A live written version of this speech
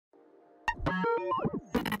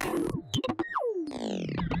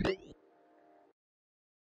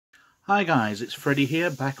Hi guys, it's Freddy here,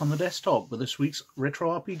 back on the desktop with this week's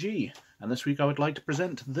Retro RPG, and this week I would like to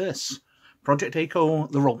present this, Project Echo,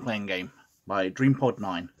 the role-playing game, by DreamPod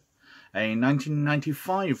 9, a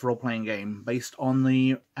 1995 role-playing game based on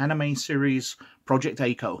the anime series Project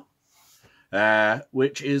Echo,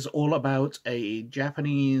 which is all about a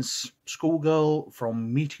Japanese schoolgirl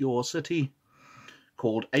from Meteor City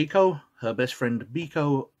called Eiko, her best friend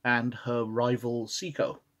Biko, and her rival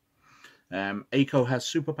Seiko. Eiko has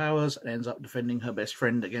superpowers and ends up defending her best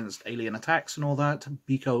friend against alien attacks and all that.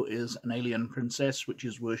 Biko is an alien princess which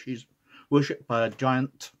is worshipped by a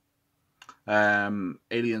giant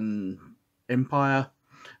alien empire.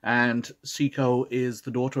 And Seiko is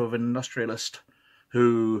the daughter of an industrialist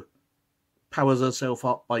who powers herself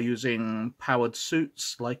up by using powered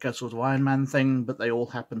suits, like a sort of Iron Man thing, but they all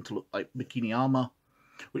happen to look like bikini armor,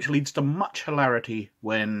 which leads to much hilarity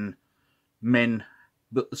when men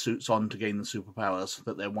put the suits on to gain the superpowers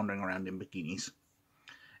that they're wandering around in bikinis.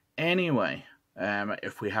 Anyway,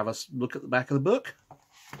 if we have a look at the back of the book,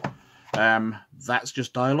 that's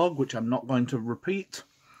just dialogue, which I'm not going to repeat.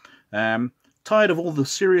 Tired of all the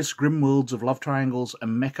serious grim worlds of love triangles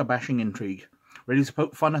and mecha bashing intrigue. Ready to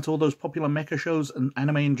poke fun at all those popular mecha shows and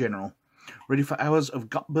anime in general. Ready for hours of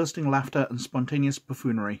gut-bursting laughter and spontaneous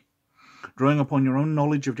buffoonery. Drawing upon your own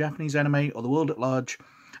knowledge of Japanese anime or the world at large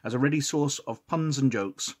as a ready source of puns and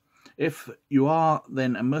jokes. If you are,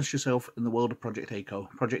 then immerse yourself in the world of Project Echo.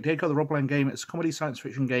 Project Echo, the role-playing game, is a comedy science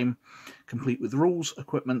fiction game complete with rules,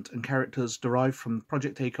 equipment, and characters derived from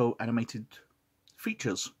Project Echo animated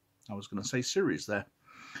features. I was going to say series there.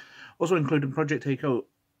 Also included Project Echo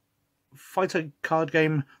fighter card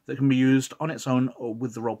game that can be used on its own or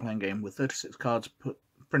with the role-playing game, with 36 cards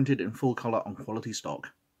printed in full colour on quality stock.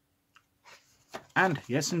 And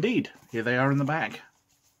yes, indeed, here they are in the bag.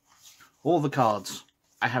 All the cards.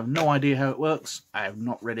 I have no idea how it works. I have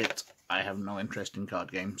not read it. I have no interest in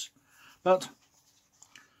card games. But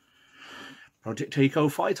Project Echo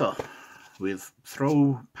Fighter with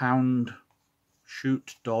throw, pound,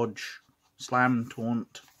 shoot, dodge, slam,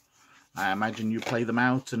 taunt. I imagine you play them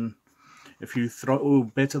out, and if you throw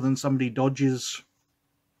better than somebody dodges,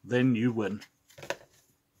 then you win.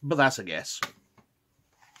 But that's a guess.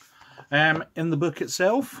 In the book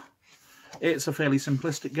itself, it's a fairly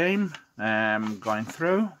simplistic game. Going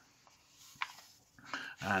through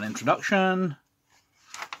an introduction,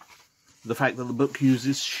 the fact that the book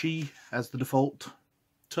uses she as the default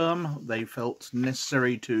term, they felt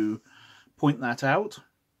necessary to point that out,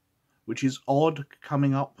 which is odd,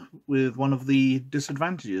 coming up with one of the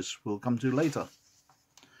disadvantages we'll come to later.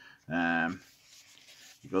 You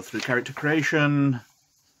go through character creation,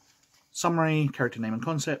 summary, character name and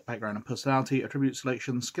concept, background and personality, attribute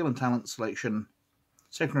selection, skill and talent selection,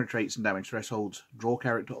 secondary traits and damage thresholds, draw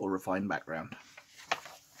character or refine background.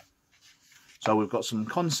 So we've got some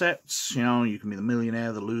concepts, you know, you can be the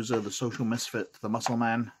millionaire, the loser, the social misfit, the muscle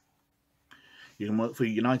man. You can work for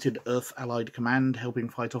United Earth Allied Command, helping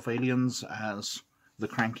fight off aliens as the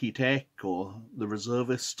cranky tech or the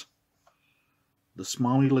reservist, the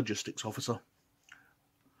smarmy logistics officer.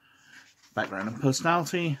 Background and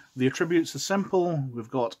personality. The attributes are simple. We've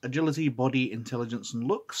got agility, body, intelligence, and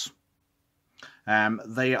looks.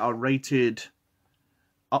 They are rated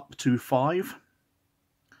up to 5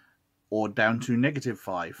 or down to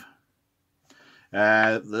 -5.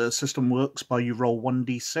 The system works by you roll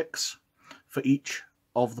 1d6 for each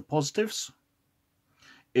of the positives.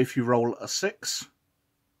 If you roll a 6,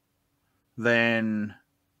 then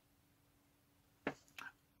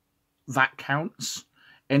that counts.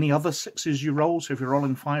 Any other 6s you roll, so if you're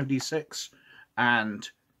rolling 5d6 and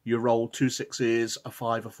you roll 2 6s, a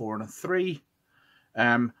 5, a 4, and a 3,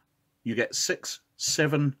 you get 6,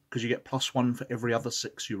 7, because you get +1 for every other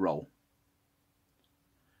 6 you roll.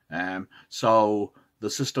 So the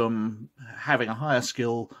system, having a higher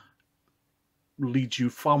skill, leads you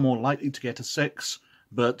far more likely to get a 6,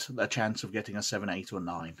 but a chance of getting a 7, 8, or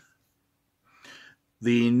 9.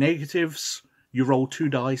 The negatives, you roll 2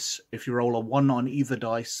 dice. If you roll a 1 on either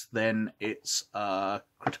dice, then it's a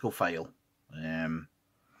critical fail.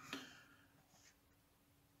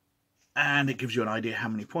 And it gives you an idea how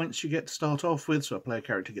many points you get to start off with. So a player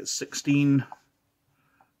character gets 16.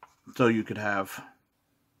 So you could have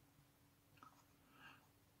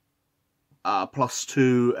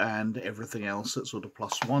 +2 and everything else that's sort of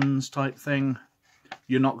 +1s type thing.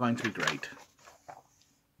 You're not going to be great.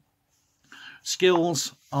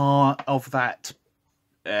 Skills are of that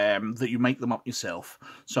that you make them up yourself.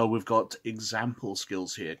 So we've got example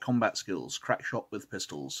skills here: combat skills, crack shot with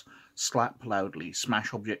pistols, slap loudly,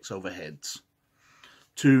 smash objects over heads,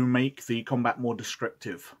 to make the combat more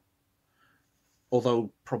descriptive,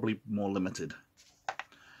 although probably more limited.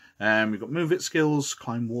 We've got move it skills: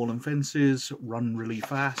 climb wall and fences, run really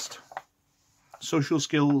fast. Social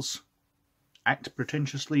skills: act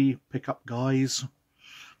pretentiously, pick up guys.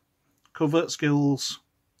 Covert skills: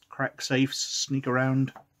 crack safes, sneak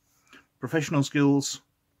around. Professional skills: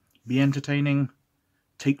 be entertaining,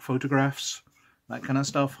 take photographs, that kind of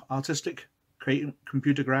stuff. Artistic: create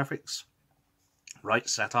computer graphics, write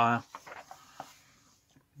satire.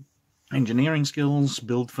 Engineering skills: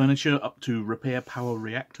 build furniture up to repair power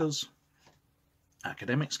reactors.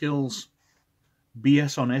 Academic skills: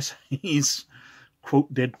 BS on essays,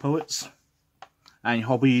 quote dead poets. And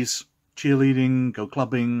hobbies: cheerleading, go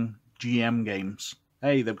clubbing, GM games.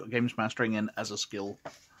 Hey, they've got games mastering in as a skill.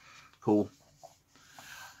 Cool.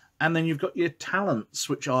 And then you've got your talents,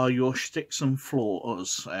 which are your sticks and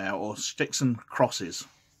flaws, or sticks and crosses.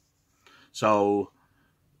 So,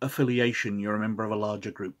 affiliation: you're a member of a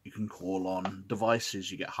larger group you can call on.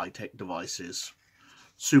 Devices: you get high-tech devices.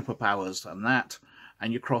 Superpowers and that.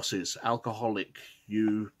 And your crosses: alcoholic,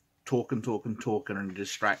 you talk and talk and talk and are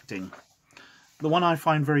distracting. The one I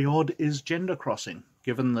find very odd is gender crossing,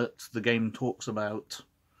 given that the game talks about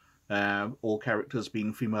all characters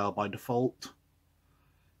being female by default.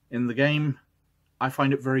 In the game, I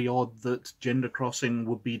find it very odd that gender crossing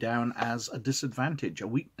would be down as a disadvantage, a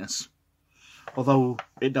weakness. Although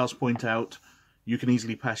it does point out you can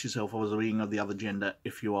easily pass yourself as being of the other gender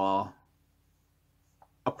if you are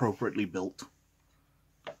appropriately built.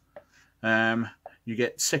 You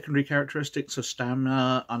get secondary characteristics of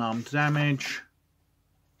stamina, unarmed damage,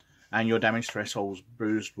 and your damage thresholds: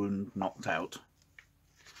 bruised, wound, knocked out.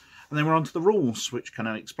 And then we're on to the rules, which kind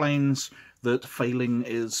of explains that failing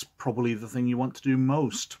is probably the thing you want to do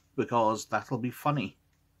most, because that'll be funny.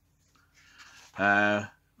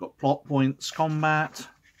 Got plot points, combat,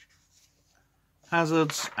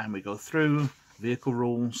 hazards, and we go through vehicle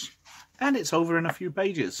rules, and it's over in a few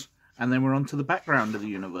pages. And then we're on to the background of the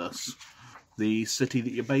universe. The city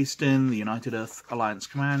that you're based in, the United Earth Alliance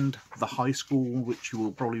Command, the high school, which you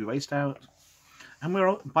will probably be based out. And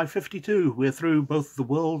we're by 52, we're through both the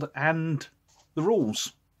world and the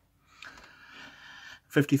rules.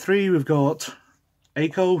 53, we've got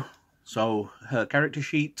Aiko, so her character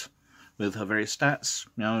sheet with her various stats.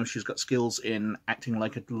 You know, she's got skills in acting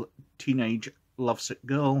like a teenage lovesick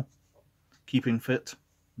girl, keeping fit,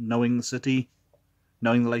 knowing the city,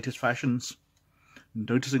 knowing the latest fashions,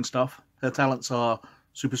 noticing stuff. Her talents are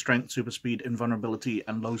super strength, super speed, invulnerability,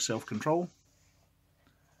 and low self-control.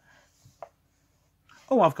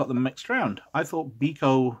 Oh, I've got them mixed around. I thought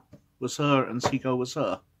Biko was her and Seiko was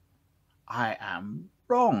her. I am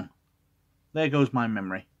wrong. There goes my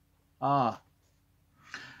memory. Ah.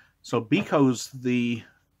 So Biko's the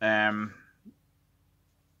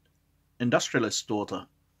industrialist's daughter,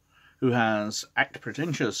 who has act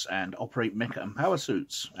pretentious and operate mecha and power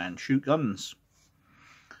suits and shoot guns.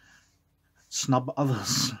 Snub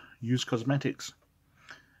others, use cosmetics.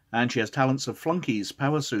 And she has talents of flunkies,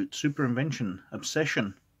 power suit, super invention,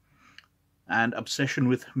 obsession, and obsession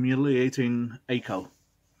with humiliating Aiko.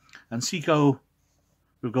 And Seiko,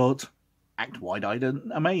 we've got act wide-eyed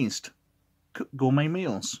and amazed, cook gourmet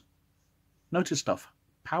meals, notice stuff,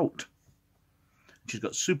 pout. She's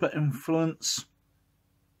got super influence,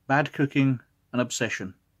 bad cooking, and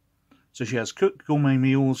obsession. So she has cooked gourmet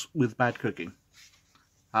meals with bad cooking.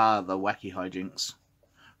 Ah, the wacky hijinks.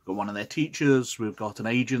 We've got one of their teachers. We've got an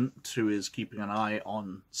agent who is keeping an eye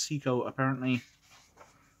on Seiko, apparently.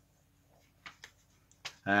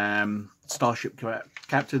 Starship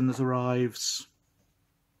captain that arrives.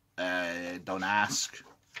 Don't ask.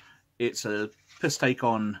 It's a piss take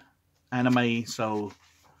on anime, so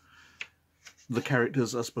the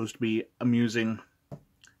characters are supposed to be amusing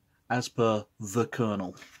as per the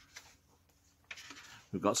Colonel.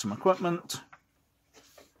 We've got some equipment,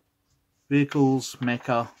 vehicles,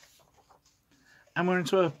 mecha, and we're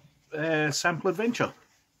into a sample adventure.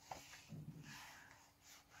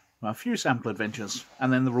 Well, a few sample adventures,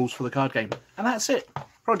 and then the rules for the card game. And that's it.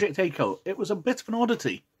 Project Aiko. It was a bit of an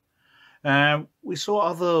oddity. We saw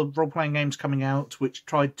other role-playing games coming out which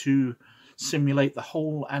tried to simulate the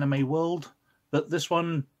whole anime world, but this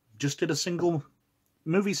one just did a single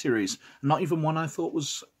movie series. Not even one I thought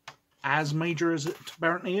was as major as it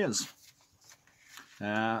apparently is.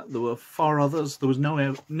 There were far others. There was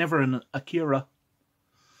never an Akira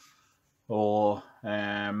or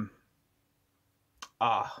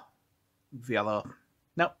the other.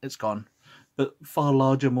 No, it's gone. but far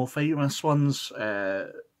larger, more famous ones,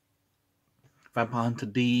 Vampire Hunter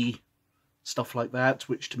D, stuff like that,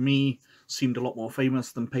 which to me seemed a lot more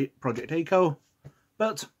famous than Project A-ko.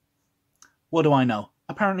 But what do I know?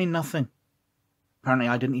 Apparently nothing. Apparently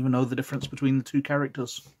I didn't even know the difference between the two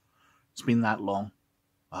characters. It's been that long.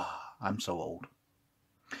 I'm so old.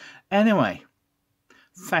 Anyway,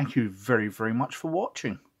 thank you very, very much for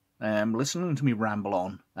watching. Listening to me ramble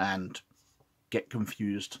on and get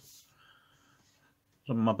confused.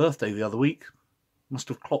 So my birthday the other week must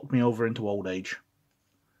have clocked me over into old age.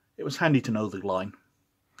 It was handy to know the line.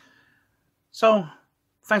 So,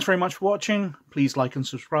 thanks very much for watching. Please like and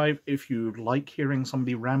subscribe if you like hearing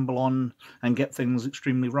somebody ramble on and get things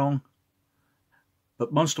extremely wrong.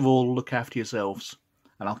 But most of all, look after yourselves,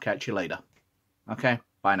 and I'll catch you later. Okay,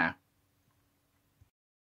 bye now.